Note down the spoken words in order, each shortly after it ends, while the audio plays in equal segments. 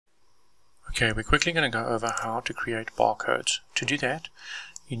Okay, we're quickly going to go over how to create barcodes. To do that,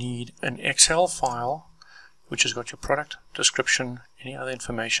 you need an Excel file which has got your product, description, any other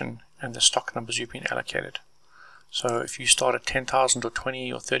information, and the stock numbers you've been allocated. So if you start at 10,000 or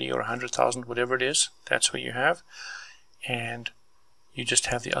 20 or 30 or 100,000, whatever it is, that's where you have. And you just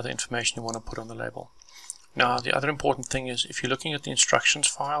have the other information you want to put on the label. Now, the other important thing is if you're looking at the instructions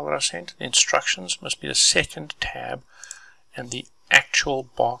file that I sent, the instructions must be the second tab, and the actual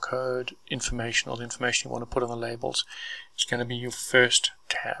barcode information, or the information you want to put on the labels, is going to be your first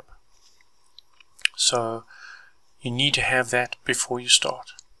tab. So you need to have that before you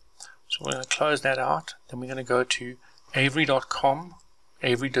start. So we're going to close that out. Then we're going to go to avery.com,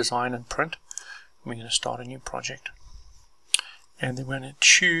 Avery Design and Print. We're going to start a new project. And then we're going to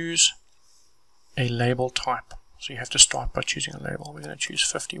choose a label type. So you have to start by choosing a label. We're going to choose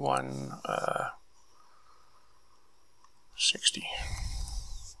 5160.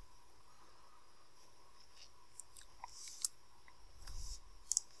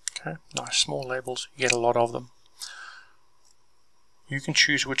 Okay, nice small labels. You get a lot of them. You can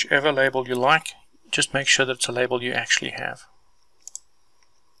choose whichever label you like. Just make sure that it's a label you actually have.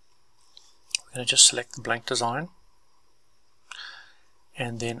 We're going to just select the blank design.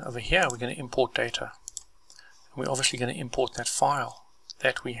 And then over here we're going to import data. And we're obviously going to import that file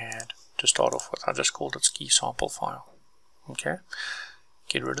that we had to start off with. I just called it ski sample file. Okay.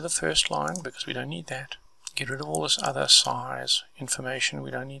 Get rid of the first line because we don't need that. Get rid of all this other size information.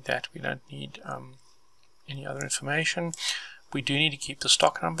 We don't need that. We don't need any other information. We do need to keep the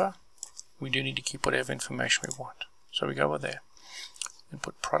stock number. We do need to keep whatever information we want. So we go over there and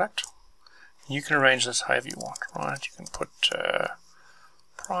put product. And you can arrange this however you want, right? You can put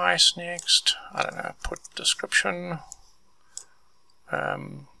price next. I don't know. Put description.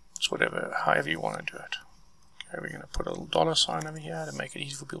 It's whatever, however you want to do it. Okay, we're going to put a little dollar sign over here to make it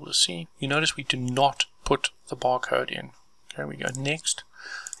easy for people to see. You notice we do not put the barcode in. Okay, we go next,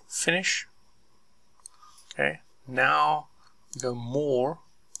 finish. Okay, now we go more.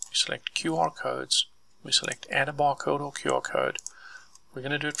 We select QR codes. We select add a barcode or QR code. We're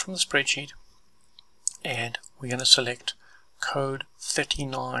going to do it from the spreadsheet, and we're going to select code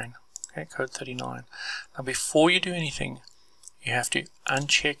 39. Okay, code 39. Now, before you do anything, you have to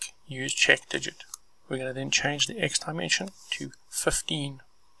uncheck use check digit. We're going to then change the X dimension to 15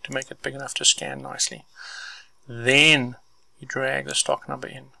 to make it big enough to scan nicely. Then you drag the stock number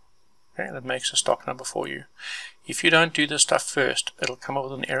in. Okay, that makes a stock number for you. If you don't do this stuff first, it'll come up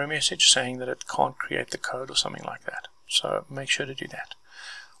with an error message saying that it can't create the code or something like that. So make sure to do that.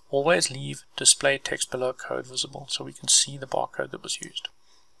 Always leave display text below code visible so we can see the barcode that was used.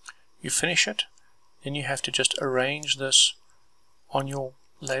 You finish it, then you have to just arrange this on your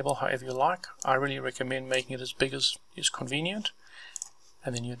label however you like. I really recommend making it as big as is convenient,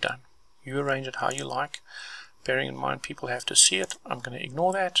 and then you're done. You arrange it how you like, bearing in mind people have to see it. I'm going to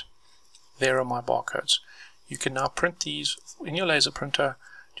ignore that. There are my barcodes. You can now print these in your laser printer,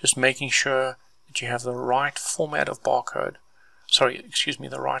 just making sure that you have the right format of barcode.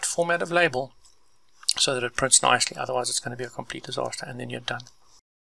 The right format of label so that it prints nicely. Otherwise it's going to be a complete disaster, and then you're done.